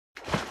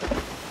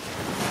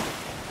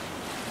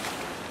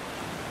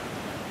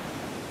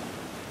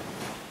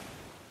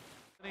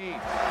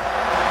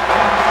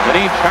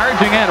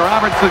Charging in,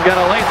 Robertson got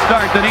a late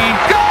start. Dineen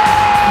scores!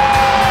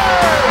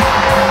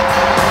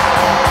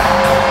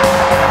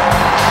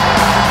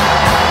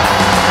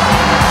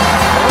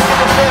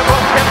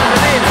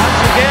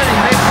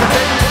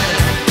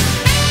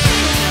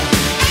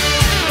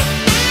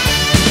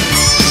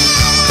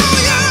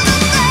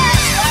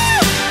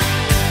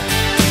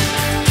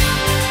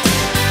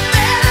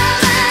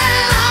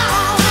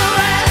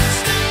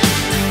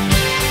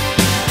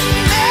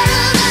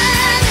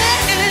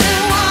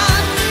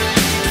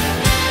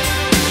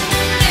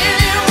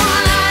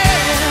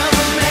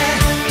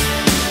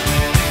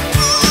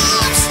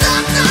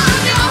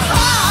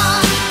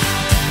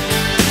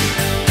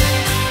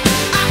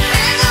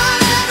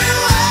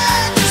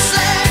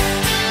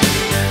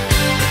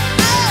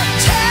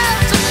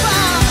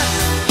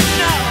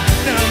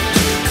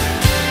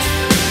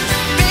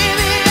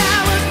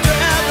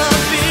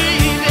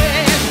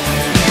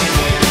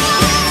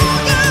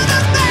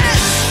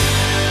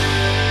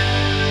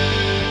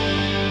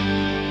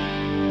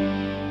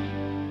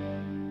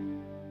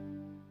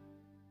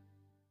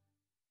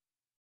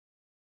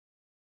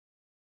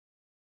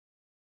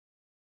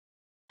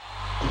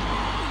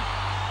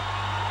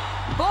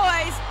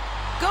 Boys,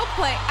 go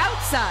play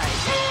outside.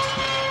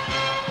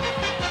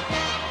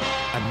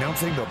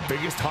 Announcing the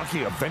biggest hockey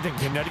event in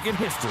Connecticut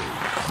history,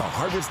 the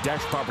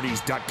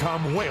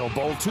Harvest-Properties.com Whale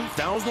Bowl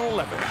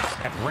 2011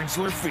 at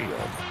Rentschler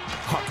Field.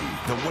 Hockey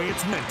the way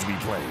it's meant to be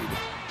played.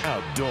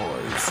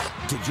 Outdoors.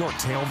 Get your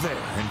tail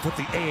there and put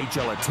the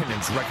AHL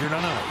attendance record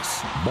on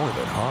ice. More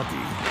than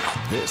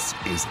hockey, this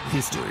is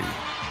history.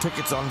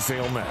 Tickets on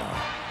sale now.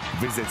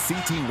 Visit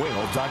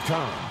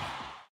ctwhale.com.